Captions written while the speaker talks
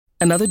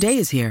Another day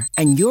is here,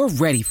 and you're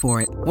ready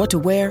for it. What to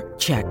wear?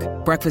 Check.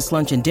 Breakfast,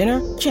 lunch, and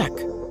dinner? Check.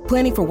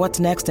 Planning for what's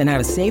next and how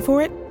to save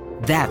for it?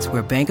 That's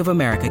where Bank of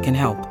America can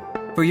help.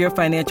 For your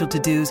financial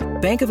to-dos,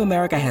 Bank of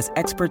America has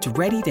experts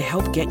ready to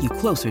help get you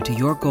closer to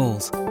your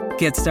goals.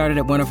 Get started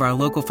at one of our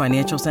local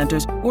financial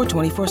centers or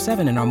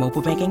 24/7 in our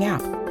mobile banking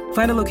app.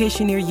 Find a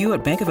location near you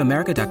at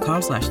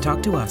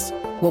bankofamerica.com/talktous.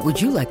 What would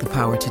you like the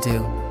power to do?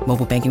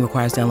 Mobile banking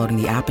requires downloading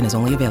the app and is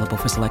only available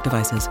for select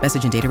devices.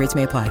 Message and data rates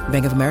may apply.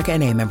 Bank of America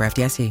N.A., member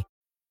FDIC.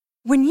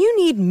 When you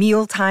need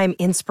mealtime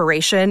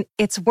inspiration,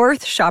 it's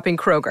worth shopping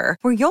Kroger,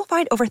 where you'll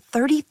find over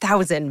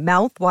 30,000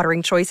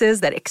 mouth-watering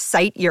choices that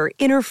excite your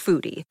inner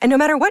foodie. And no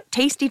matter what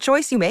tasty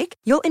choice you make,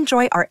 you'll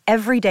enjoy our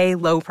everyday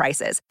low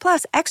prices,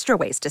 plus extra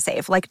ways to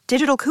save, like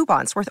digital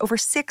coupons worth over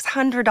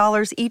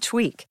 $600 each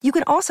week. You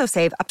can also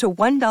save up to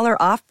 $1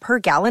 off per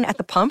gallon at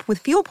the pump with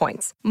fuel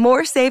points.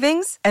 More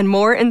savings and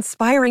more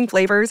inspiring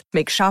flavors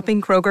make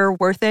shopping Kroger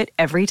worth it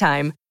every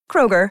time.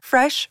 Kroger,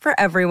 fresh for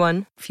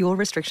everyone. Fuel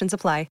restrictions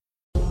apply.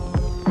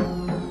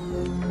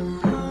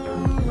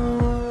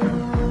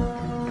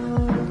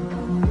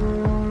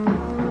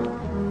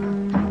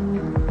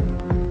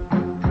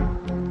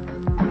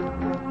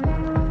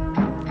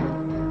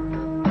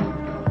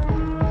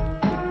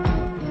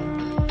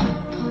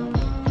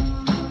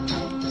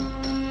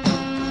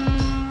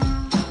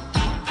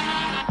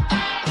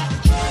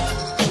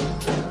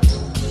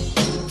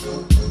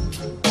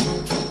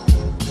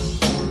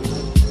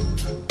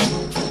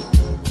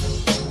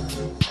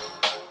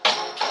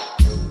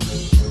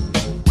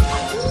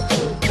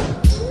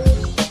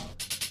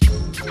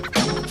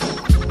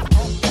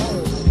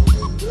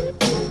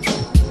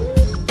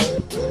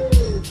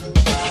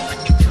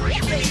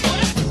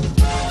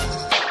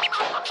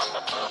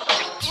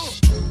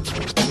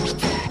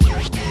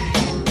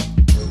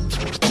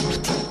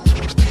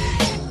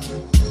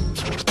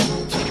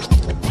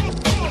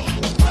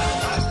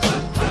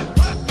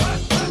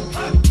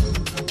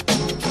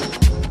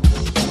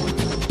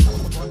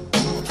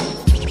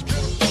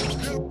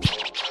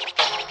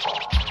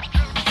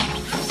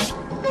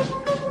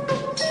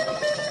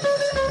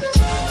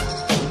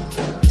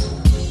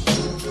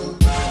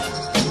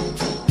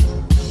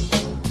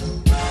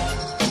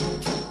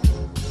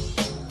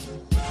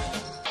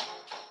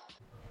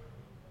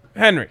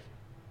 Henry.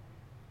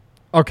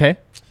 Okay.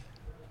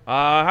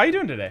 How you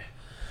doing today?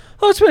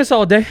 Oh, it's been a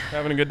solid day.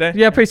 Having a good day?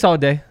 Yeah, pretty solid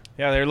day.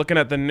 Yeah, they're looking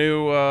at the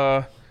new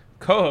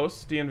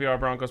co-host, DNVR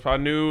Broncos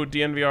pod. New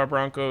DNVR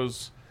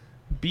Broncos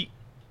beat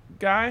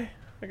guy,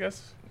 I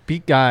guess.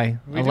 Beat guy.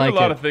 We I do like a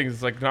lot it. of things.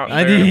 It's like not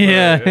I fair, do,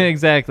 yeah, but,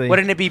 exactly.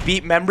 Wouldn't it be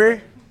beat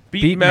member?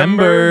 Beat member.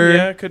 member.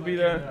 Yeah, it could be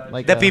that.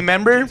 Like That be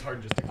member?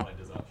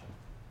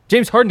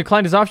 James Harden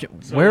declined his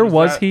option. So Where was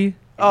was that- he?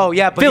 Oh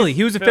yeah, but Philly. he's-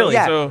 He was a Philly. Philly.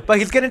 Yeah, So- but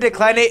he's gonna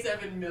decline it.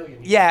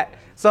 Yeah,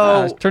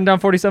 so Turned down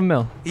 47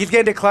 mil. he's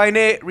gonna decline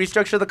it,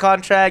 restructure the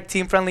contract,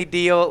 team-friendly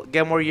deal,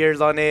 get more years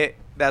on it.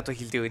 That's what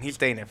he's doing. He's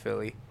staying in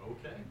Philly.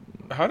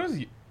 How does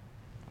he?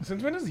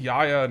 Since when does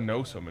Yaya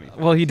know so many?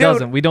 Well, he Dude,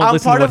 doesn't. We don't I'm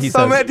listen part to what of he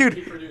so says.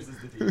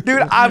 many,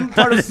 dude, I'm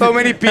part of so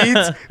many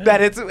beats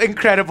that it's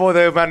incredible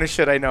the amount of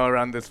shit I know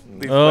around these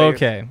players.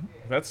 Okay.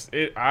 That's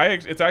it.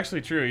 It's actually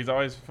true. He's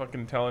always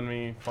fucking telling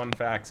me fun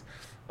facts.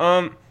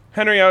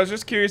 Henry, I was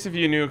just curious if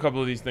you knew a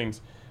couple of these things.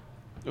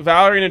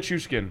 Valerie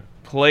Nichushkin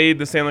played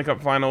the Stanley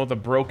Cup final with a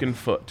broken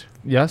foot.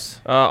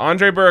 Yes.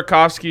 Andrei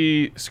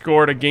Burakovsky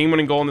scored a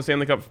game-winning goal in the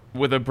Stanley Cup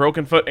with a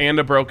broken foot and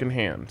a broken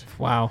hand.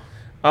 Wow.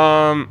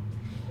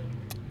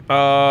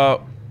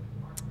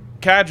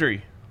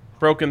 Kadri,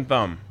 broken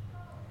thumb.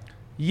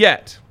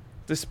 Yet,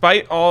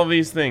 despite all of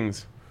these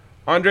things,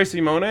 Andre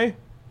Simone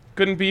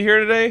couldn't be here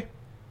today.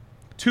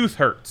 Tooth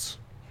hurts.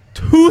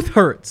 Tooth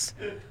hurts.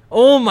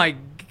 Oh my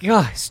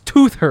gosh,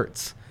 tooth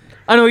hurts.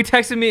 I know he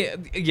texted me.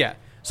 Yeah.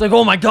 It's like,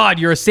 oh my God,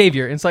 you're a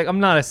savior. And it's like, I'm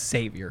not a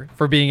savior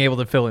for being able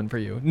to fill in for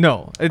you.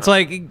 No. It's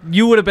like,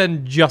 you would have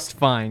been just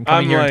fine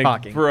coming here and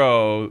talking.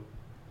 Bro,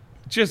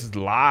 just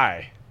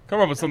lie. Come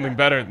up with something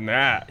better than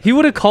that. He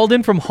would have called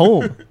in from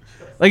home.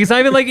 Like, it's not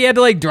even like he had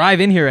to, like, drive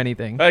in here or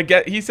anything.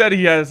 He said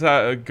he has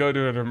to go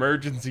to an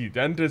emergency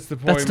dentist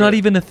appointment. That's not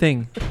even a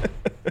thing.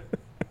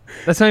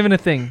 That's not even a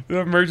thing. The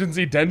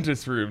emergency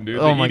dentist room, dude.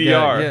 Oh the my EDR.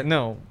 God. Yeah,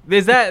 no.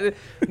 Is that...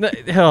 No,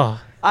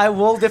 oh, I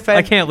will defend.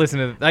 I can't listen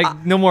to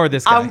that. No more of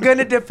this guy. I'm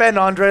gonna defend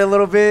Andre a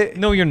little bit.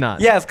 No, you're not.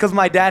 Yes, because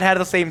my dad had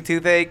the same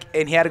toothache,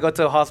 and he had to go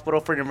to the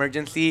hospital for an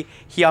emergency.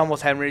 He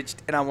almost hemorrhaged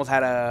and almost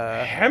had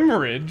a...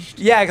 Hemorrhaged?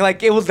 Yeah,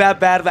 like, it was that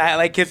bad that,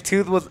 like, his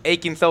tooth was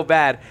aching so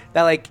bad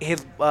that, like,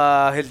 his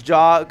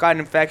jaw got an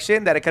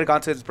infection that it could have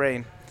gone to his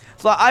brain.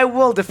 So I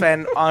will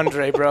defend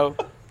Andre, bro.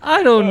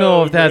 I don't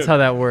know if that's man. how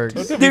that works.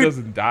 What if Dude, he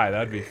doesn't die?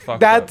 That'd be fucked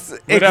That's up.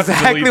 We'd have to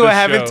exactly delete what this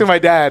happened show. to my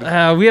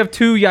dad. We have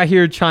two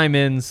Yahir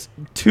chime-ins.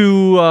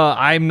 Two,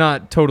 I'm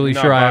not totally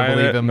Not sure I buying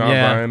believe it, him. not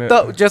Yeah. buying it.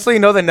 So, just so you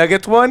know, the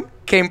Nuggets one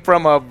came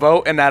from a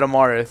vote and Adam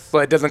Morris, so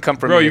it doesn't come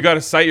from Bro, me. you got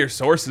to cite your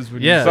sources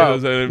when Yeah. you say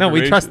those No, we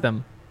information. trust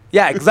them.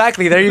 Yeah,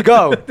 exactly. There you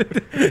go.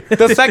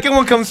 The second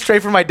one comes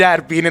straight from my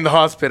dad being in the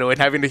hospital and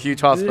having a huge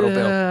hospital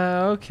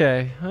bill.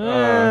 Okay.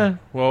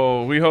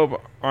 Well, we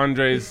hope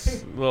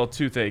Andre's little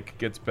toothache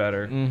gets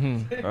better.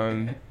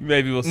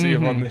 Maybe we'll see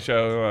him on the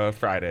show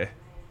Friday.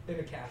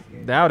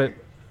 Doubt it.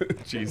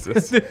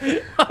 Jesus.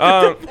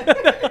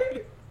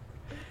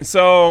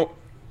 So,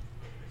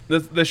 the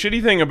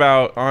shitty thing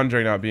about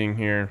Andre not being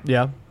here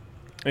Yeah.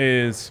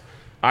 is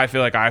I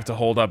feel like I have to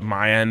hold up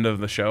my end of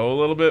the show a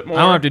little bit more.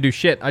 I don't have to do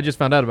shit. I just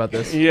found out about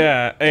this.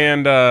 Yeah,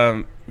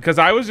 and because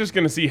I was just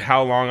going to see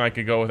how long I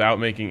could go without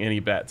making any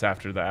bets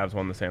after the Avs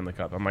won the Stanley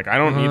Cup. I'm like, I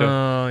don't need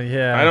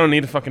I don't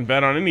need to fucking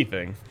bet on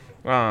anything.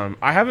 I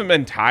haven't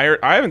been tired.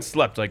 I haven't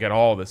slept like at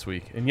all this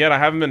week, and yet I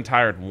haven't been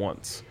tired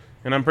once.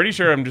 And I'm pretty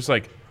sure I'm just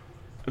like,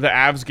 the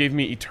Avs gave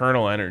me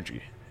eternal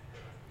energy.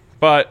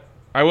 But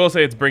I will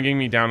say it's bringing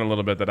me down a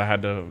little bit that I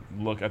had to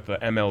look at the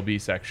MLB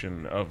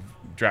section of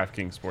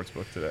DraftKings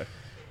Sportsbook today.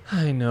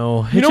 I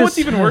know. You know what's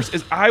even worse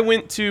is I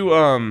went to,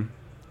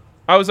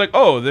 I was like,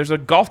 oh, there's a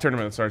golf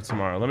tournament that starts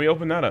tomorrow. Let me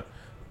open that up.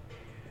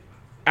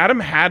 Adam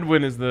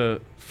Hadwin is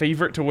the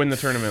favorite to win the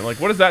tournament. Like,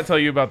 what does that tell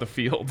you about the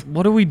field?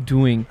 What are we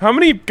doing? How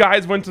many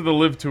guys went to the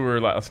Live Tour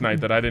last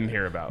night that I didn't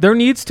hear about? There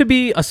needs to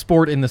be a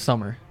sport in the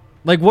summer.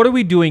 Like, what are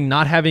we doing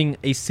not having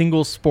a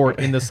single sport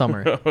in the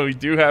summer? We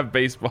do have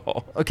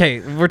baseball. Okay,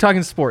 we're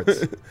talking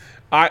sports.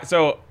 Like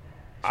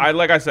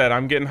I said,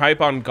 I'm getting hype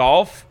on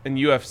golf and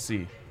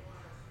UFC.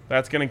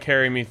 That's going to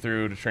carry me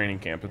through to training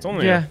camp. It's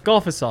only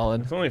golf is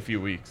solid. It's only a few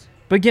weeks.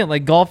 But again,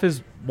 like golf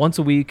is once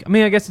a week. I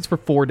mean, I guess it's for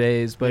 4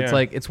 days, but it's Yeah.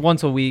 like it's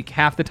once a week.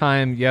 Half the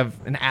time you have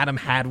an Adam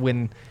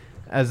Hadwin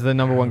as the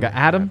number one guy.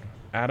 Adam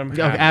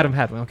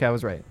Hadwin. Okay, I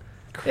was right.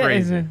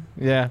 Crazy.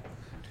 Yeah.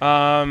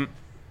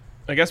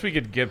 I guess we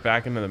could get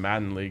back into the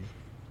Madden League.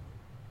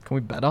 Can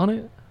we bet on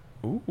it?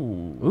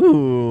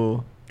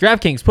 Ooh.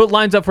 DraftKings, put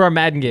lines up for our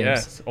Madden games.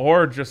 Yes.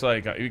 Or just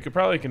like, you could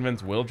probably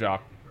convince Will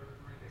Jock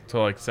to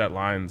like set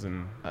lines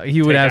and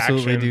He would take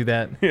absolutely action. do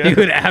that. Yeah. He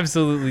would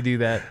absolutely do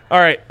that. All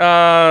right.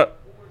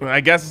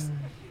 I guess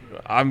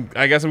I'm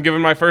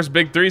giving my first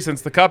big three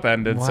since the cup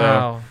ended. Wow.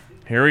 So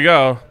here we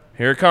go.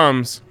 Here it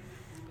comes.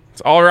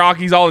 It's all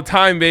Rockies all the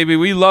time, baby.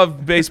 We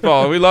love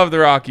baseball. We love the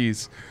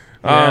Rockies.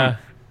 Yeah.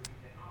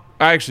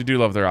 I actually do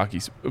love the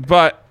Rockies,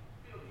 but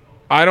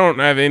I don't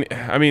have any.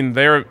 I mean,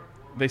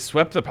 they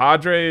swept the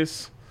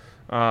Padres.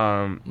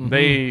 Chad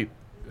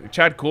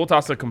Kuhl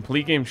tossed a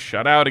complete game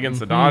shutout against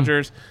the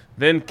Dodgers.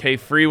 Then K.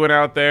 Free went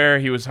out there.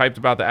 He was hyped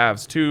about the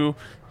Avs too.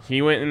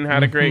 He went and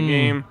had a great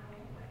game.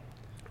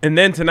 And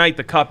then tonight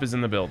the Cup is in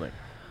the building.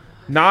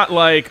 Not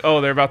like, oh,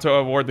 they're about to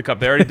award the Cup.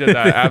 They already did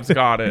that. Avs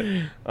got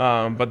it.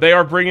 But they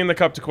are bringing the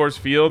Cup to Coors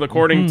Field,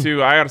 according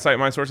to, I got to cite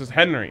my sources,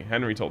 Henry.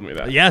 Henry told me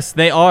that. Yes,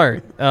 they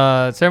are.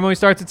 Ceremony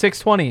starts at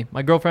 6:20.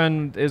 My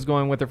girlfriend is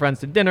going with her friends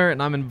to dinner,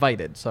 and I'm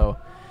invited. So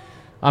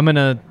I'm in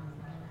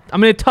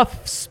a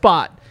tough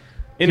spot.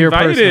 Here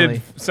Invited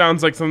personally.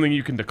 sounds like something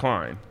you can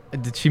decline.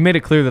 She made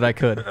it clear that I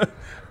could.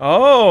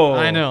 Oh.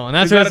 I know, and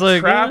that's is why that it's a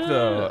like, trap,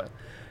 though?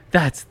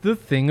 That's the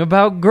thing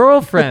about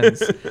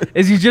girlfriends,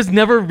 is you just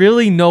never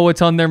really know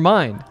what's on their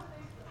mind.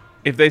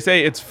 If they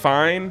say it's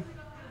fine,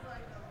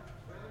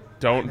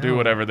 don't do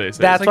whatever they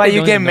say. That's like why we're you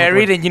going get to married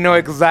Northwood. and you know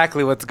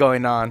exactly what's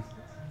going on.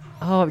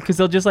 Oh, because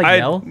they'll just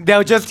yell.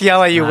 They'll just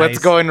yell at you what's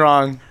Nice. going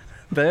wrong.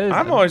 That is-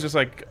 I'm always just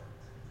like,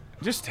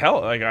 just tell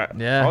it. Like,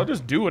 Yeah. I'll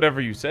just do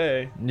whatever you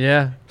say.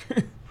 Yeah.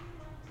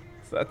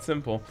 It's that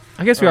simple.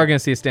 I guess we are going to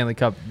see a Stanley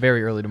Cup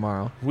very early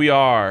tomorrow. We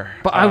are.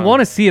 But I want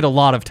to see it a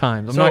lot of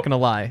times. I'm so not going to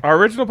lie. Our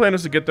original plan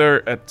was to get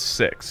there at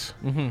 6.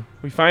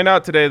 We find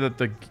out today that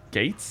the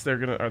gates,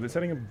 are they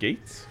setting up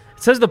gates?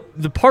 It says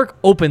the park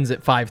opens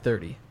at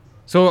 5:30.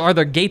 So are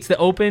there gates that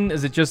open?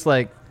 Is it just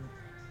like,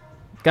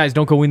 guys,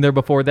 don't go in there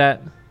before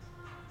that?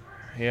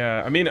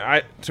 Yeah. I mean,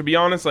 to be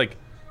honest, like,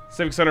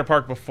 Civic Center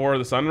Park before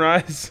the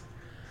sunrise,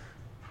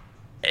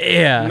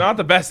 Yeah. not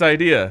the best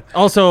idea.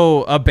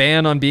 Also, a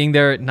ban on being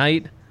there at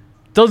night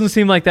doesn't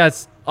seem like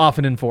that's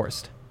often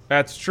enforced.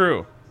 That's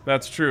true.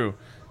 That's true.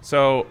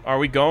 So are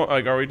we going?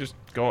 Like, are we just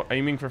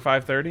aiming for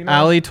 5:30 now?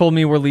 Allie told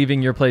me we're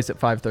leaving your place at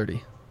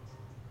 5:30.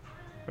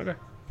 Okay.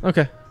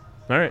 Okay.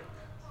 All right.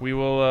 We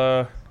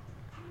will.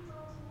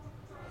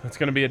 It's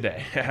gonna be a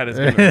day. That is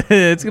gonna,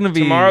 It's going to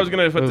be... tomorrow's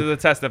gonna put to Ooh. the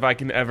test if I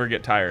can ever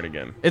get tired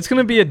again. It's going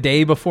to be a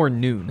day before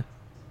noon.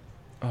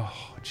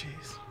 Oh,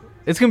 jeez.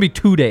 It's going to be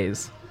 2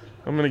 days.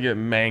 I'm gonna get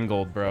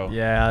mangled, bro.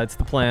 Yeah, it's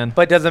the plan.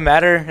 But it doesn't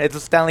matter. It's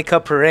a Stanley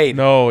Cup parade.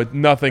 No,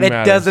 nothing it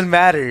matters. doesn't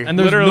matter. And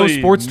there's no Literally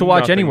sports to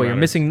watch nothing anyway. You're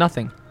matters. missing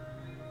nothing.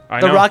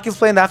 I The know. Rockies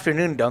play in the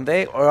afternoon, don't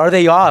they? Or are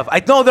they off?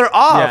 No, they're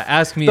off. Yeah,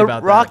 ask me the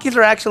about that. Rockies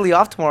are actually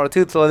off tomorrow,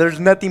 too, so there's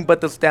nothing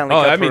but the Stanley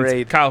Oh, Cup that parade.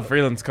 means Kyle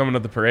Freeland's coming to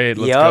the parade.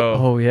 Let's Yep. go.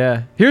 Oh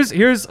yeah. Here's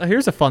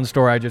a fun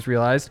story I just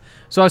realized.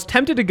 So I was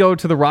tempted to go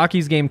to the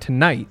Rockies game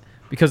tonight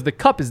because the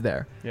Cup is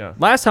there. Yeah.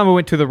 Last time I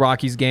went to the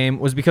Rockies game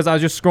was because I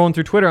was just scrolling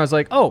through Twitter. I was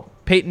like, oh,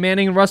 Peyton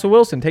Manning and Russell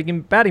Wilson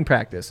taking batting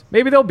practice.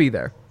 Maybe they'll be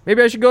there.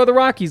 Maybe I should go to the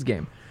Rockies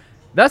game.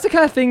 That's the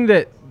kind of thing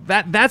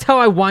that's how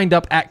I wind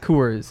up at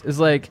Coors. Is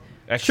like,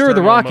 sure,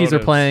 the External Rockies are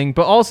motives. playing,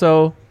 but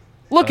also,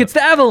 look, it's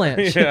the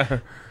Avalanche. Yeah.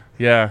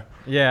 Yeah.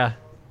 Yeah.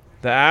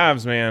 The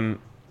Avs, man.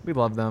 We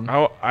love them.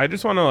 I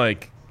just want to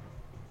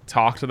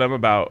talk to them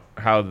about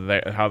how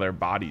their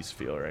bodies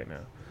feel right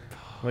now.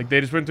 Like, they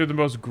just went through the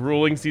most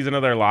grueling season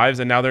of their lives,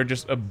 and now they're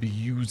just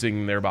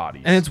abusing their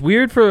bodies. And it's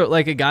weird for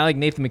like a guy like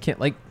Nathan McKinnon,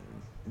 like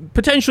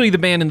potentially the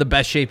man in the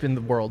best shape in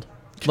the world.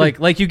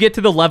 Like you get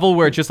to the level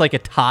where it's just like a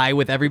tie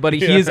with everybody.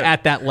 He is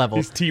at that level.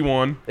 He's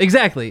T1.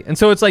 Exactly. And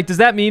so it's like, does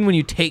that mean when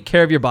you take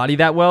care of your body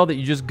that well that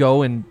you just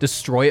go and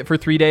destroy it for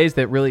 3 days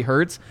that really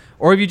hurts?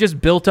 Or have you just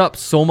built up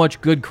so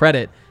much good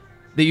credit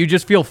that you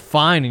just feel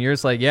fine and you're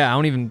just like, yeah, I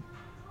don't even...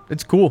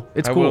 It's cool.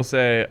 It's cool. I will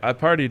say, I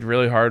partied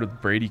really hard with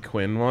Brady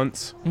Quinn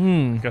once.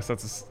 I guess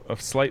that's a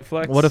slight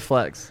flex. What a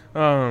flex.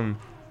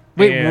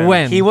 Wait,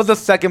 when? He was the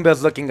second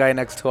best looking guy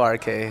next to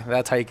RK.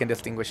 That's how you can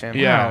distinguish him.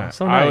 Yeah. Wow,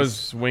 so nice. I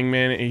was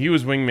wingmanning. He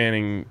was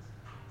wingmanning.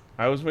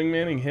 I was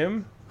wingmanning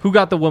him. Who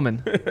got the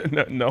woman?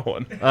 No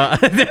one.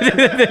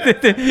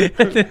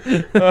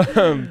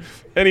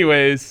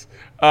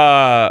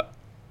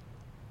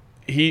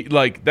 He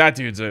that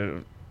dude's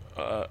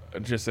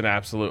just an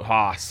absolute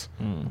hoss.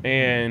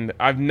 And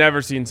I've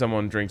never seen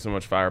someone drink so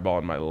much Fireball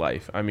in my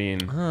life. I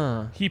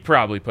mean, he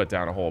probably put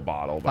down a whole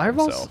bottle by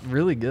Fireball's himself.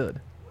 really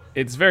good.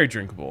 It's very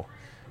drinkable.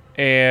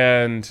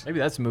 And Maybe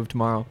that's a move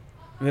tomorrow.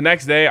 the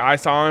next day I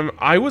saw him.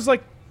 I was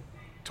like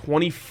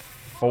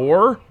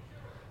 24,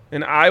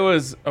 and I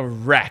was a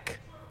wreck.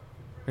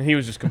 And he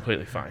was just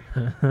completely fine.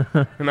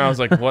 And I was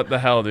like, what the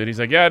hell, dude? He's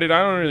like, yeah, dude,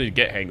 I don't really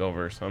get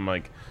hangovers. I'm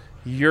like,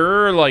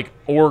 your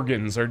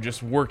organs are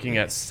just working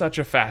at such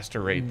a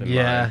faster rate than mine.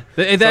 That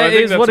So I think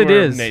is that's what it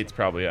where is. Nate's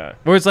probably at.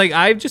 Where it's like,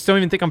 I just don't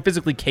even think I'm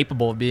physically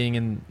capable of being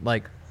in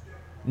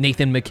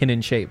Nathan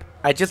McKinnon shape.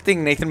 I just think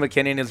Nathan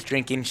McKinnon is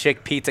drinking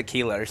chickpea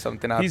tequila or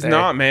something out He's there.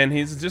 not, man.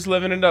 He's just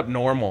living it up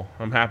normal.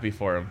 I'm happy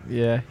for him.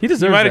 Yeah, he He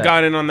deserves might have that.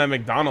 got in on that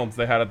McDonald's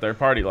they had at their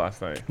party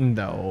last night.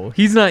 No,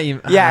 he's not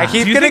even. Yeah,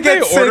 he's Do you gonna think get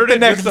they sick ordered the it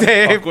next just to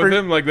day. fuck with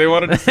him? Like, they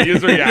wanted to see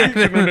his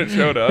reaction when it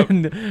showed up.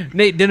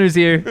 Nate, dinner's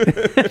here.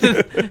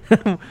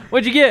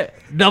 What'd you get?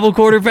 Double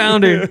quarter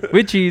pounder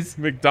with cheese.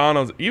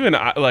 McDonald's, even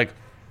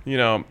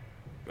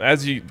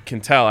as you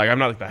can tell, I'm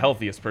not the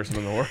healthiest person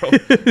in the world,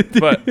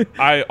 but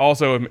I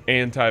also am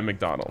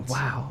anti-McDonald's.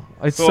 Wow,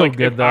 it's so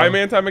good if though. I'm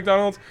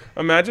anti-McDonald's,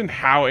 imagine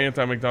how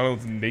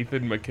anti-McDonald's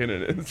Nathan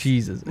McKinnon is.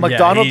 Jesus.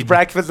 McDonald's Yeah,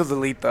 breakfast is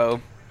elite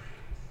though.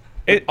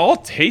 It all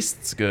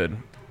tastes good.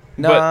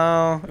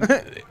 No.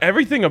 But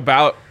everything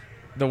about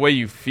the way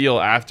you feel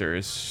after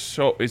is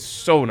so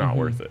not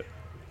worth it.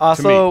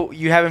 Also,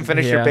 you haven't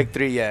finished your Yeah. big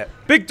three yet.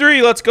 Big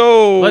three, let's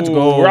go. Let's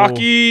go.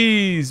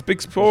 Rockies,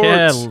 big sports.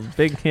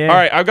 Yeah. All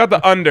right, I've got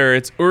the under.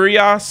 It's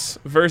Urias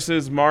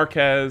versus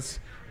Marquez.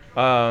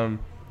 Herman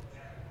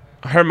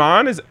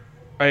is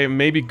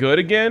maybe good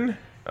again.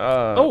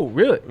 Oh,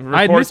 really?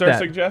 I Reports missed are that.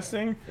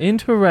 suggesting.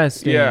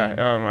 Interesting.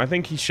 Yeah, I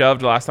think he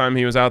shoved last time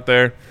he was out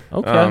there.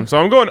 Okay. So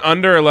I'm going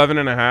under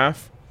 11.5.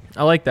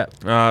 I like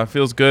that.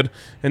 Feels good.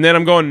 And then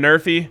I'm going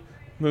Nerfy.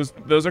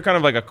 Those are kind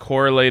of like a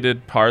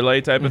correlated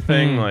parlay type of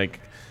thing. Like,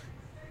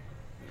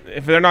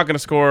 if they're not going to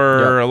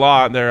score a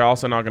lot, they're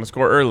also not going to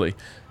score early.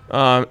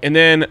 And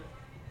then,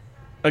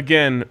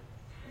 again,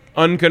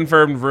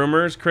 unconfirmed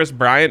rumors, Chris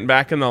Bryant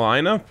back in the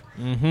lineup.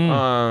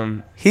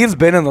 He's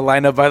been in the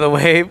lineup, by the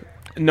way.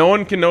 No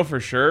one can know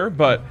for sure,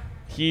 but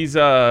he's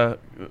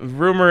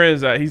rumor is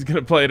that he's going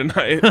to play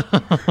tonight.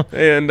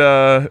 And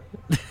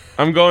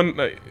I'm going,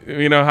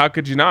 how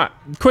could you not?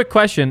 Quick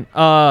question.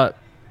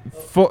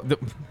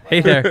 Hey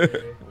there.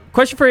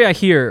 Question for you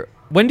here.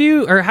 How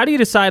do you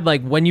decide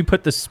when you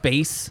put the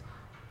space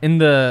in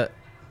the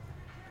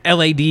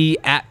LAD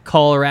at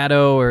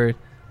Colorado or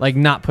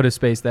not put a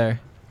space there?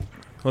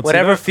 Let's see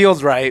Whatever that.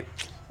 feels right.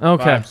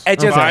 Okay. Vibes. It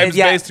just-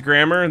 Vibes-based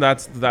grammar,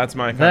 that's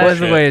my kind That of is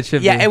the shit. way it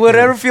should be. Yeah,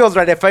 whatever feels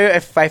right.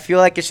 If I feel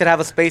like it should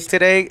have a space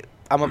today,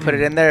 I'm gonna put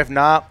it in there. If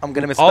not, I'm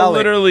gonna misspell I'll it.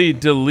 literally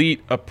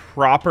delete a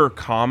proper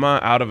comma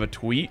out of a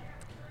tweet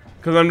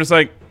because I'm just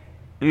like,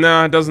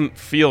 nah, it doesn't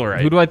feel right.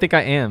 Who do I think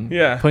I am?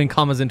 Yeah. Putting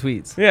commas in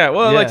tweets. Yeah,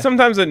 well, Yeah.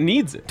 sometimes it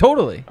needs it.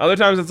 Totally. Other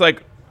times it's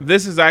like,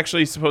 this is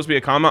actually supposed to be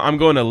a comma. I'm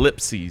going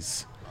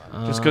ellipses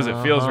just because it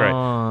feels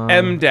right.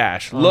 M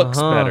dash looks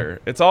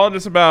better. It's all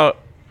just about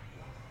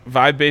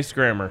vibe-based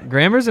grammar.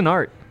 Grammar's an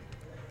art.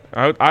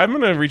 I'm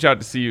going to reach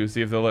out to CU,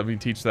 see if they'll let me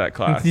teach that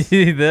class.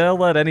 They'll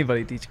let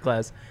anybody teach a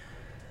class.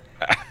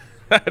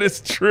 That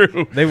is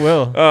true. They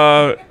will.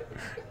 So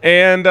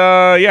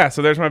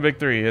there's my big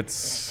three.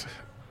 It's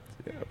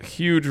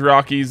huge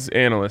Rockies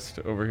analyst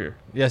over here.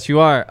 Yes, you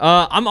are.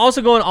 I'm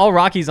also going all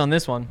Rockies on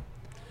this one.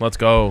 Let's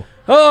go.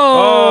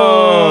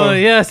 Oh,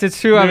 yes,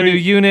 it's true. I have a new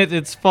Dude. unit.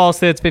 It's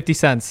false. It's 50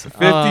 cents.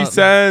 50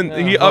 cent.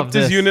 He love upped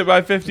his this. unit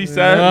by 50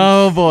 cents.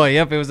 Oh boy,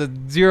 yep, it was a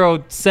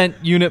 0-cent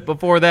unit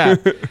before that.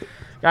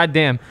 God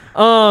damn.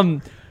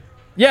 Colorado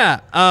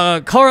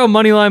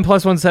money line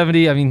plus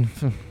 170. I mean,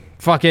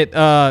 fuck it.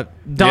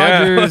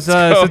 Dodgers.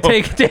 let's So go.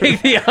 take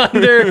the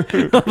under.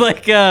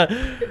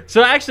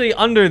 So actually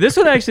under this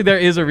one there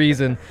is a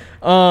reason.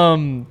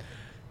 I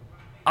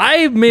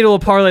made a little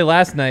parlay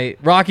last night.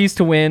 Rockies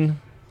to win.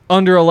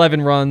 Under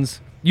 11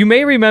 runs. You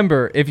may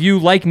remember, if you,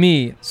 like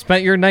me,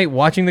 spent your night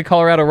watching the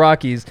Colorado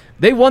Rockies,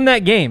 they won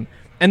that game,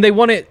 and they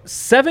won it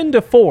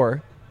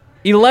 7-4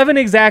 11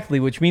 exactly,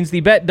 which means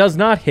the bet does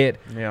not hit.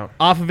 Yeah.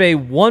 Off of a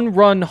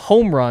 1-run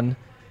home run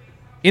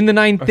in the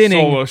ninth A inning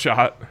solo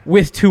shot.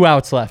 with 2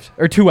 outs left,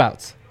 or 2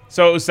 outs.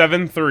 So it was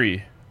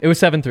 7-3. It was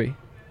 7-3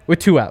 with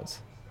 2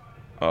 outs.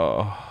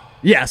 Oh.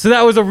 Yeah, so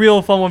that was a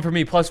real fun one for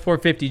me. Plus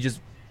 450, just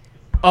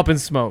up in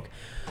smoke.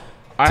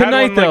 I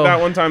Tonight, had one though, like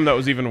that one time that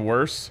was even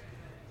worse.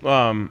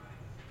 The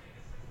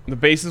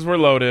bases were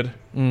loaded.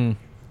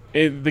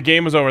 The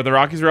game was over. The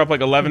Rockies were up like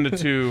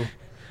 11-2,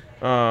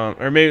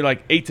 or maybe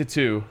like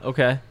 8-2.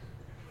 Okay.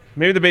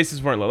 Maybe the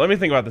bases weren't low. Let me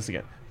think about this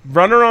again.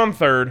 Runner on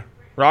third.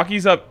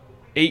 Rockies up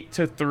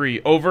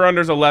 8-3. Over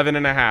under's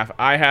 11.5.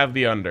 I have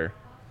the under.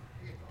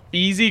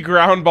 Easy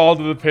ground ball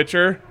to the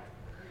pitcher.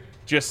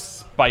 Just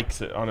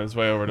spikes it on his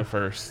way over to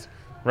first.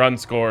 Run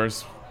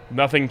scores.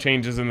 Nothing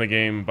changes in the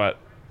game, but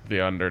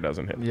the under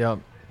doesn't hit. Yep.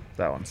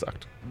 That one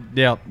sucked.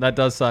 Yep, that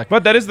does suck.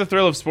 But that is the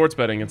thrill of sports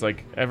betting. It's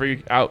like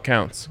every out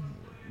counts.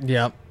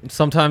 Yep.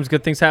 Sometimes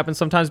good things happen,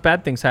 sometimes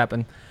bad things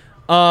happen.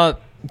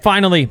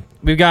 Finally,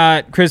 we've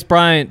got Chris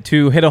Bryant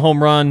to hit a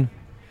home run.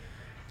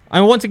 I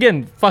mean, once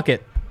again, fuck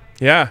it.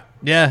 Yeah.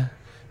 Yeah.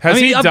 Has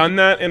I mean, he done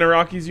that in a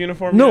Rockies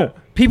uniform No.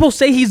 yet? People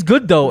say he's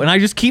good, though, and I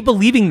just keep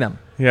believing them.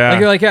 Yeah. Like,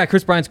 you're like, yeah,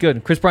 Chris Bryant's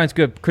good. Chris Bryant's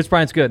good. Chris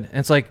Bryant's good. And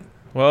it's like,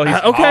 Well, he's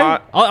okay,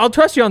 hot. I'll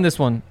trust you on this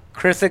one.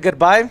 Chris, say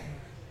goodbye.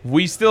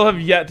 We still have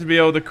yet to be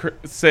able to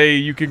say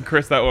you can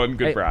Chris that one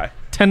goodbye.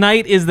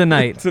 Tonight is the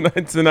night.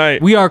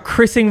 Tonight. We are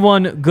Chrising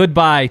one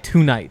goodbye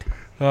tonight.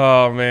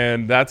 Oh,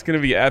 man. That's going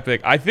to be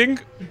epic. I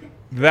think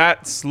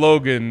that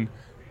slogan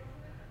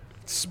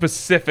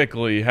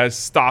specifically has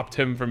stopped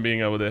him from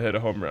being able to hit a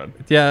home run.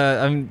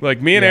 Yeah, I'm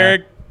Like, me and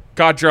Eric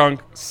got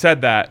drunk,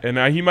 said that, and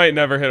he might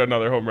never hit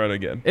another home run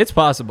again. It's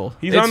possible.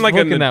 He's it's on like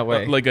looking that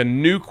way. like a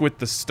nuke with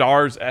the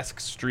stars-esque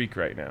streak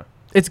right now.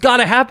 It's got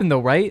to happen though,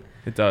 right?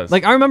 It does.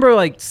 Like I remember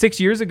like 6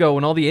 years ago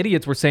when all the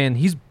idiots were saying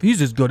he's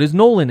as good as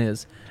Nolan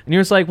is. And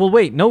you're just like, well,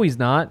 wait, no, he's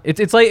not.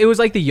 It's like it was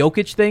like the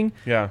Jokic thing,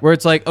 Yeah. where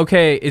it's like,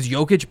 okay, is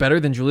Jokic better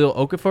than Jahlil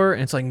Okafor?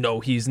 And it's like,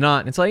 no, he's not.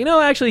 And it's like, no,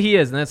 actually, he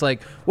is. And it's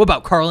like, what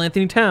about Karl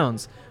Anthony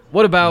Towns?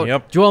 What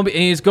about Joel Embiid?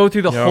 And you just go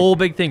through the whole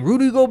big thing.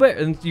 Rudy Gobert,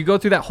 and you go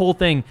through that whole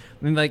thing.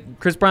 And like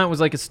Chris Bryant was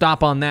like a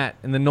stop on that,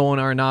 and then Nolan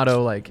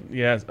Arenado like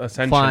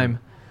Ascension. climb.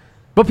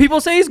 But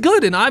people say he's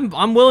good, and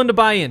I'm willing to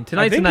buy in. I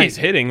Tonight's think the night. he's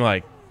hitting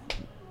like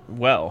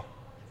well.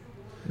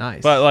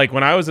 Nice. But like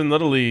when I was in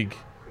Little League,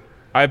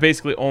 I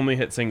basically only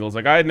hit singles.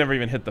 Like I had never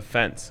even hit the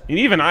fence. And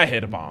even I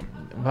hit a bomb.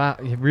 Wow,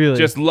 really?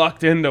 Just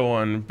lucked into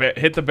one,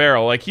 hit the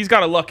barrel. Like he's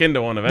got to luck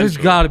into one eventually.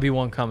 There's got to be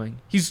one coming.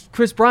 He's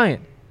Chris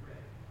Bryant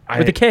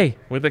with a K.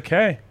 With a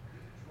K.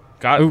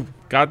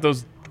 Got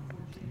those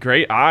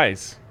great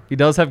eyes. He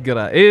does have good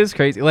eyes. It is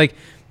crazy. Like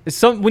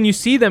when you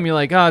see them, you're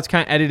like, oh, it's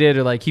kind of edited,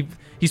 or like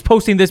he's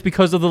posting this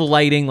because of the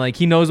lighting. Like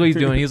he knows what he's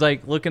doing. He's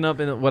like looking up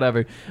and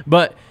whatever.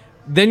 But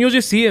then you'll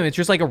just see him. It's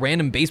just like a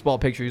random baseball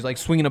picture. He's like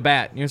swinging a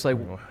bat. And you're just like,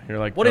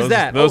 what is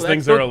that? Those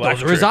things are electric.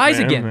 Those are his eyes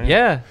man. again.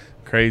 Yeah.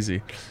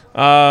 Crazy.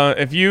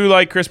 If you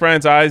like Chris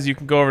Bryant's eyes, you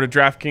can go over to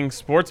DraftKings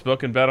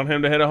Sportsbook and bet on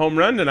him to hit a home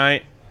run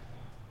tonight.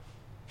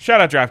 Shout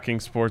out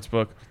DraftKings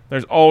Sportsbook.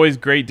 There's always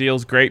great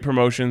deals, great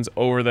promotions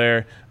over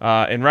there.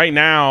 And right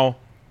now,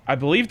 I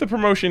believe the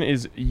promotion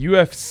is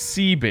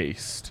UFC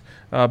based.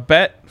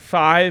 Bet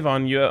 5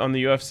 on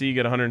the UFC,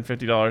 get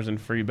 $150 in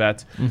free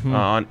bets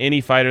on any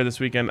fighter this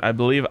weekend. I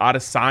believe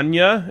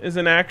Adesanya is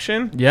in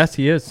action. Yes,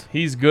 he is.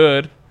 He's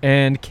good.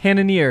 And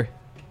Cannonier.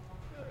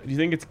 Do you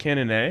think it's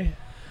Cannonier?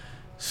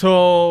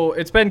 So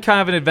it's been kind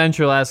of an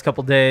adventure last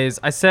couple days.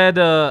 I said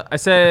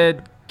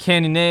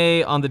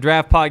Cannonier on the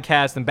draft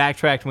podcast and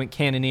backtracked and went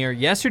Cannonier.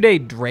 Yesterday,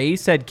 Dre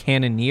said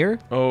Cannonier.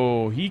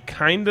 Oh, he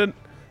kind of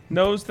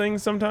knows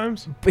things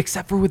sometimes.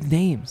 Except for with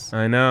names.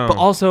 I know. But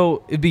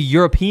also, it'd be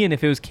European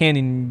if it was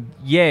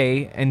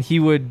Cannonier, and he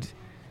would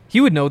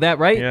know that,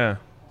 right? Yeah.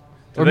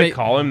 Do Or they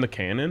call him the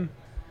Cannon?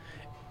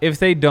 If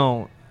they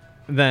don't,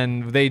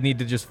 then they need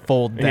to just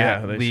fold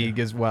that they league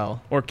should. as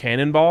well. Or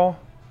Cannonball?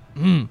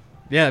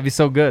 Yeah, it'd be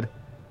so good.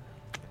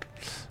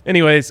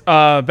 Anyways,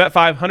 bet 5,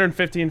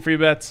 150 in free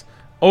bets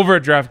over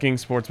at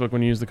DraftKings Sportsbook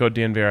when you use the code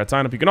DNVR at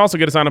sign-up. You can also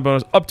get a sign-up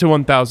bonus up to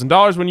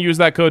 $1,000 when you use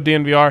that code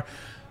DNVR.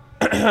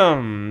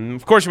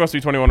 Of course, you must be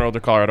 21 or older.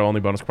 Colorado only.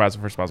 Bonus comprised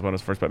of first deposit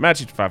bonus. First bet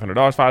match each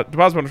 $500.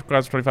 Deposit bonus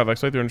comprised of 25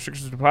 x 3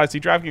 restrictions to apply. See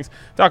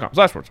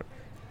DraftKings.com/sportsbook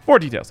for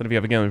details. And if you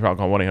have a gambling problem,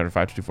 call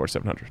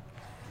 1-800-524-700.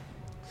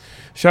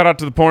 Shout out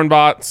to the porn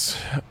bots.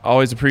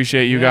 Always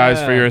appreciate you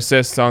guys for your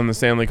assists on the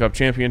Stanley Cup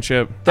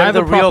Championship. They're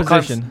the real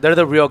proposition. They're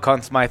the real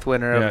Conn Smythe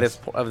winner Yes.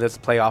 of this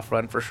playoff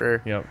run for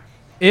sure. Yep.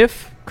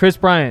 If Chris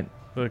Bryant,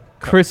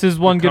 Chris is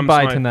one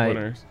goodbye Smythe tonight.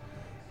 winners.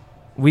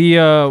 We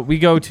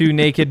go to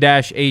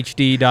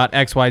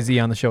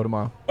naked-hd.xyz on the show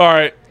tomorrow. All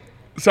right.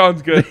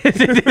 Sounds good.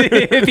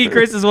 If he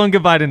Chris is one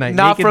goodbye tonight.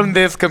 Not from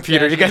this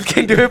computer. You guys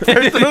can do it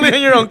personally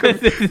on your own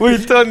computer. We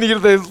still need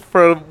this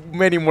for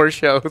many more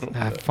shows.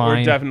 We're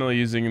Fine. definitely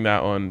using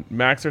that one.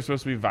 Macs are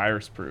supposed to be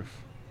virus proof.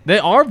 They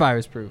are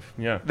virus proof.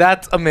 Yeah.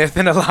 That's a myth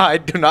and a lie.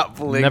 Do not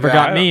believe Never that.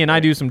 got me, and I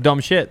do some dumb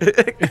shit.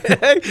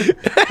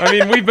 I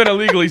mean, we've been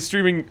illegally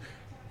streaming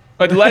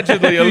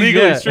allegedly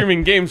illegally Yeah.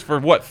 streaming games for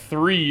what,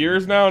 3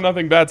 years now?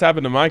 Nothing bad's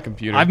happened to my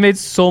computer. I've made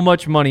so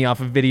much money off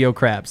of video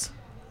craps.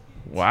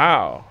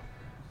 Wow.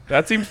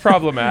 That seems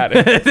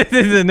problematic.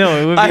 No,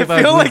 it would be I if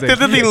was feel like losing.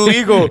 this is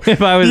illegal.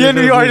 If I was The if I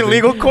was NVR losing.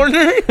 illegal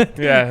corner.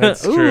 Yeah,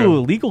 that's Ooh, true.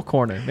 legal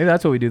corner. Maybe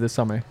that's what we do this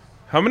summer.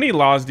 How many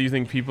laws do you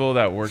think people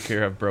that work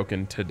here have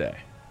broken today?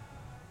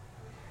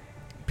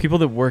 People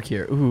that work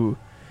here. Ooh.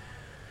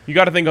 You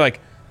got to think like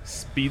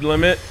speed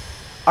limit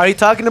Are you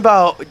talking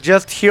about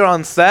just here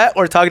on set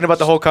or talking about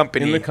the whole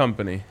company? in the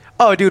company.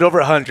 Oh, dude, over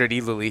 100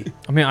 easily.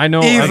 I mean, I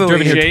know I've Easily.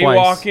 driven here twice.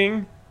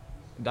 Jaywalking.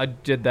 I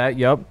did that.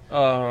 Yep.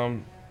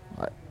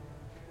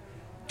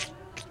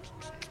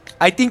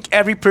 I think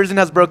every person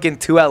has broken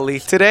 2 at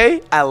least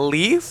today. At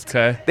least.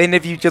 Okay. Then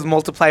if you just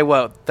multiply,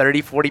 what,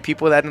 30, 40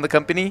 people that in the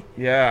company?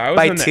 Yeah, I was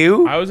By in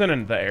 2? I was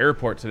in the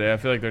airport today. I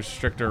feel like there's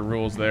stricter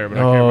rules there, but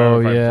I Oh, can't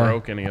remember if yeah. I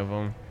broke any of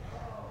them.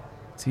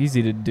 It's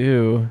easy to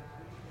do.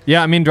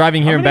 Yeah, I mean,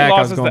 driving here How and many back, I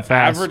laws was does going the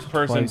fast. average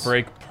person twice.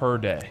 break per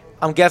day?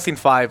 I'm guessing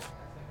 5.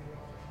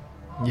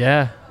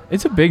 Yeah,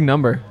 it's a big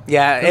number.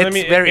 Yeah, 'Cause,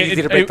 it's very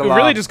easy to break the it law.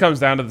 really just comes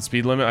down to the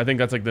speed limit. I think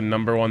that's like the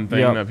number one thing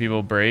Yep. that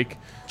people break.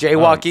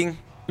 Jaywalking.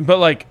 But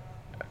like,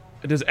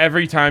 does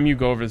every time you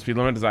go over the speed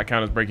limit, does that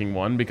count as breaking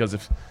one? Because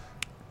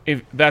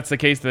if that's the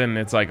case, then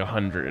it's like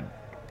 100.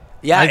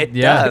 Yeah, I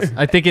does.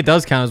 I think it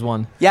does count as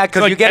one. Yeah,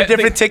 because Like, you get a I think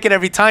different ticket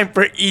every time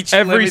for each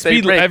Every limit that you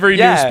speed, break. every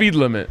Yeah. new speed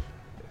limit.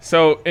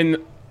 So in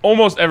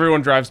almost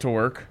everyone drives to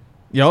work.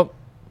 Yep.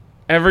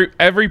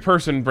 Every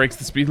person breaks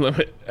the speed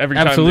limit every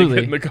time Absolutely.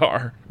 they get in the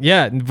car.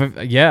 Yeah.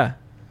 Yeah.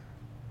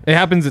 It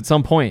happens at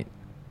some point.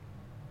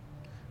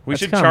 We That's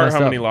should kinda chart messed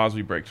how many up. laws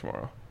we break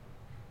tomorrow.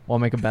 Want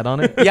to make a bet on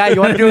it? Yeah,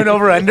 you want to do an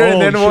over-under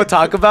and then we'll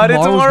talk about it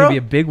Tomorrow's tomorrow? gonna be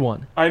a big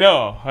one. I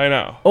know.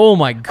 Oh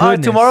my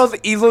goodness. Tomorrow's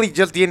easily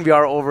just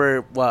DNVR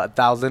over, what,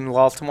 1,000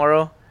 laws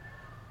tomorrow?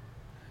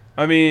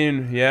 I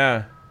mean,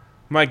 yeah.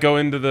 Might go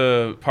into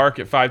the park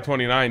at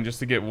 5:29 just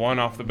to get one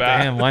off the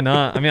bat. Damn, why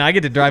not? I mean, I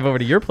get to drive over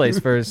to your place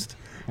first.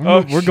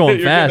 Oh, We're shit, going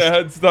you're fast. getting a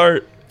head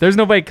start. There's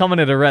nobody coming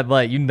at a red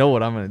light. You know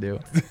what I'm gonna do.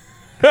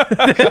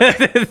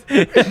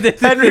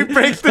 Henry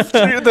breaks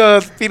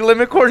the speed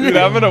limit corner. Dude,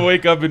 I'm gonna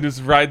wake up and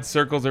just ride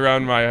circles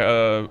around my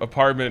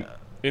apartment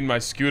in my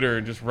scooter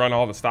and just run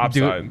all the stop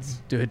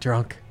signs. Do it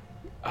drunk.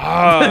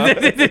 Ah.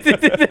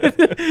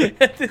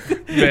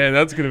 Man,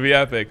 that's gonna be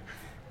epic.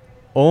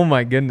 Oh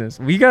my goodness.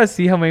 We gotta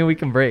see how many we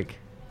can break.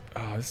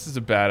 Oh, this is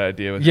a bad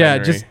idea with Yeah,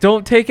 Henry. just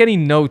don't take any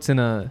notes in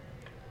a.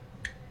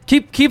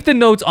 Keep the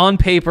notes on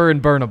paper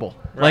and burnable.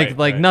 Right,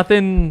 like right.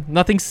 nothing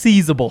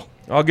seizable.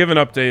 I'll give an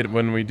update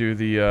when we do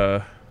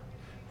the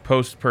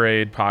post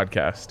parade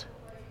podcast.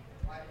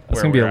 It's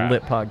where gonna be we're a at.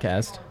 lit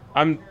podcast.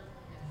 I'm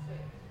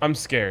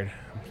scared.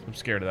 I'm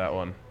scared of that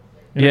one.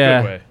 In a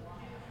Yeah. good way.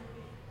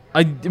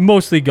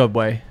 Mostly good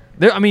way.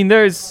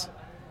 There's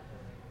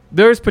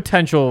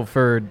potential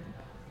for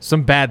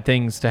some bad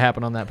things to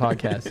happen on that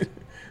podcast.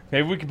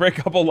 Maybe we could break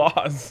a couple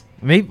laws.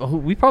 Maybe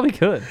we probably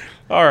could.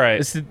 All right.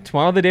 Is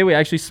tomorrow the day we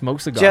actually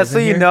smoke cigars? Just so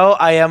in you here? know,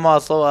 I am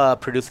also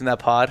producing that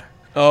pod.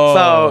 Oh.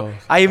 So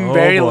I am Oh,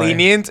 very boy.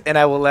 lenient and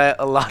I will let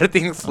a lot of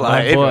things Oh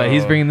slide. boy,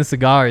 he's bringing the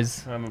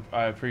cigars.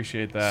 I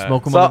appreciate that.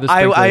 Smoke them So under the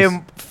I sprinklers.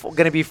 am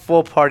going to be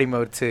full party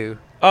mode too.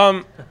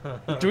 Do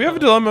we have a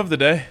dilemma of the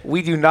day?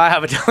 We do not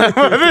have a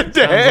dilemma of the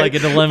day. Sounds like a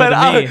dilemma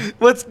to me.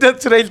 What's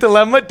today's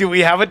dilemma? Do we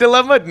have a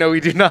dilemma? No, we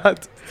do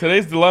not.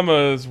 Today's dilemma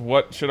is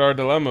what should our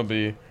dilemma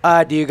be?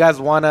 Do you guys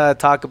want to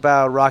talk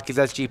about Rockies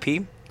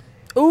SGP?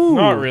 Ooh.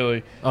 Not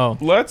really. Oh.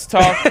 Let's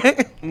talk.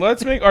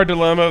 Let's make our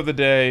dilemma of the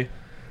day.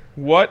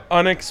 What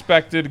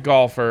unexpected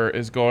golfer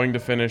is going to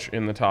finish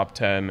in the top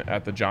 10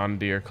 at the John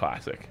Deere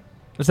Classic?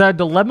 Is that a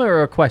dilemma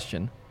or a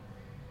question?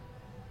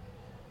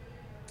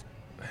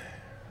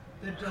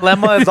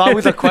 Dilemma is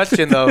always a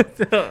question, though.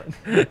 I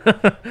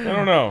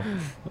don't know.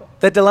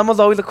 The dilemma is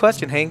always a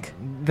question, Hank.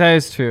 That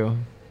is true.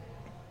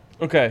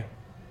 Okay.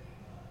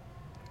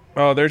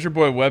 Oh, there's your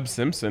boy Webb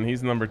Simpson.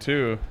 He's number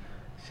 2.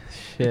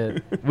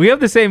 Shit. We have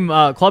the same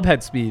club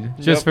head speed,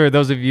 just Yep. for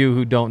those of you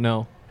who don't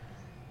know.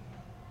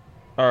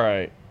 All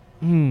right.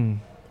 Hmm.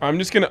 I'm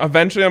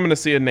gonna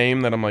see a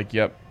name that I'm like,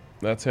 yep,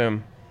 that's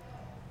him.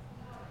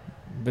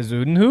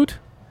 Bezudenhout?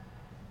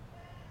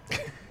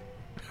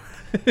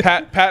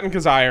 Patton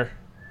Kazire.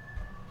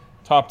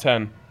 Top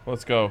 10.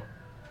 Let's go.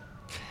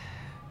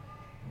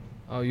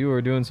 Oh, you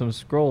were doing some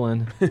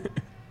scrolling.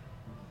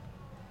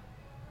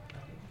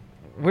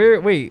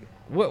 Wait,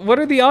 what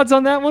are the odds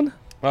on that one?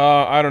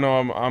 I don't know.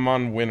 I'm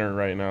on winner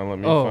right now. Let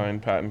me Oh. find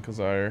Patton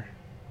Kazire.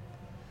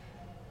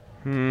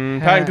 Patton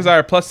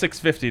Kazire plus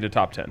 650 to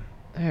top 10.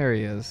 There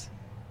he is.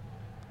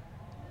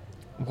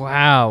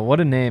 Wow, what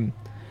a name.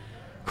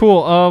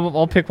 Cool.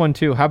 I'll pick one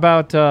too. How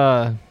about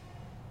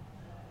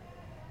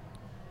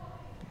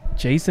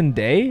Jason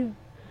Day?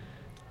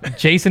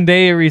 Jason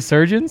Day a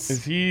resurgence?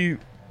 Is he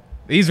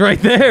He's right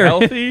there.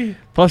 healthy?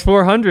 Plus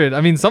 400.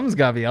 I mean, something's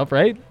got to be up,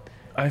 right?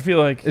 I feel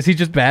like Is he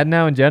just bad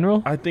now in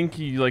general? I think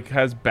he like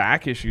has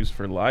back issues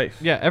for life.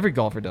 Yeah, every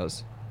golfer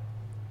does.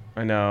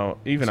 I know.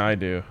 Even I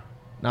do.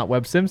 Not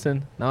Webb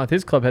Simpson. Not with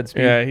his club head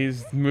speed. Yeah,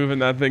 he's moving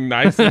that thing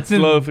nice and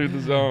slow through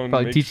the zone.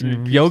 Probably Make teaching sure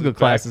he keeps yoga it back.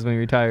 classes when he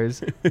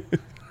retires.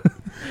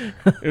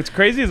 It's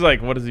crazy. Is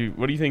like, what do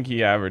you think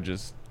he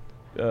averages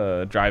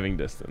driving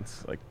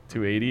distance? Like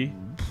 280?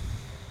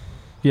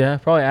 Yeah,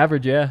 probably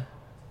average. Yeah.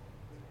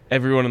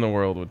 Everyone in the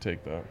world would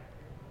take that.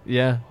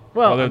 Yeah.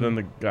 Well, other than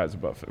the guys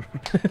above him.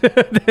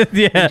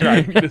 yeah.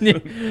 Driving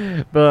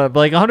distance. but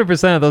like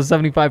 100% of those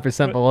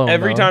 75% below.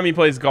 Every though. time he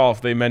plays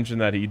golf, they mention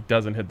that he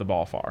doesn't hit the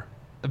ball far.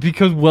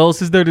 Because what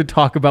else is there to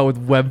talk about with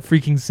Webb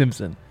freaking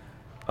Simpson?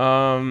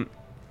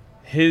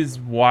 His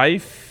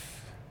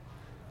wife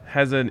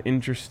has an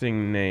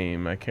interesting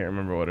name. I can't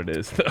remember what it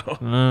is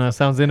though.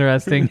 Sounds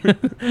interesting.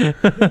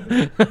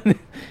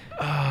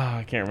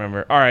 I can't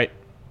remember. All right.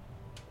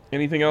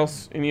 Anything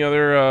else? Any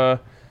other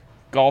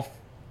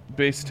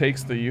golf-based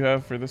takes that you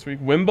have for this week?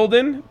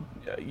 Wimbledon?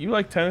 You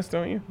like tennis,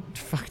 don't you?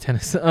 Fuck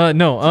tennis.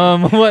 No.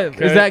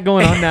 What is that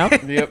going on now?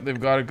 Yep, they've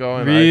got it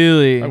going.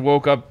 Really? I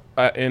woke up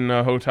in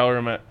a hotel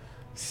room at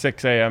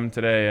 6 a.m.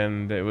 today,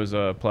 and it was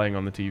playing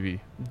on the TV.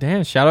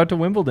 Damn! Shout out to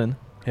Wimbledon.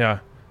 Yeah,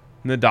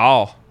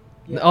 Nadal.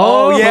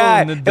 Oh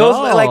yeah, Nadal. it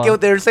was like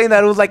they were saying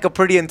that it was like a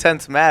pretty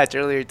intense match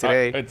earlier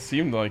today. It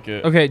seemed like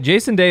it. Okay,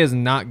 Jason Day is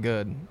not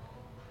good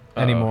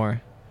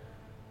anymore.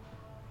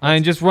 I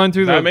mean, just run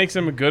through that makes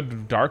him a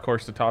good dark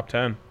horse to top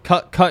 10.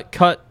 Cut.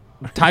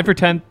 Tied for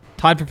 10th,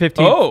 tied for 15th,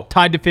 Oh.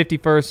 tied to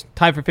 51st,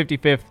 tied for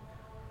 55th,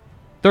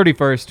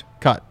 31st,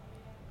 cut.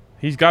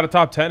 He's got a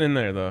top 10 in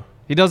there though.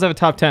 He does have a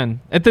top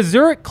 10 at the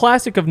Zurich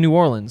Classic of New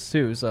Orleans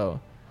too, so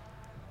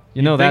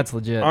you know think that's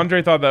legit.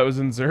 Andre thought that was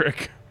in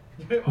Zurich.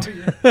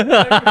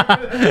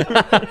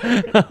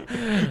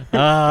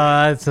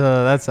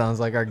 That sounds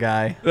like our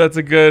guy. That's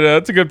a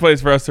good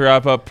place for us to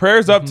wrap up.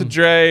 Prayers up to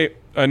Dre.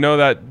 I know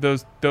that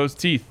those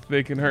teeth,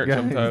 they can hurt Yeah,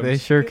 sometimes. they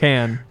sure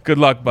can. Good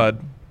luck,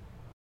 bud.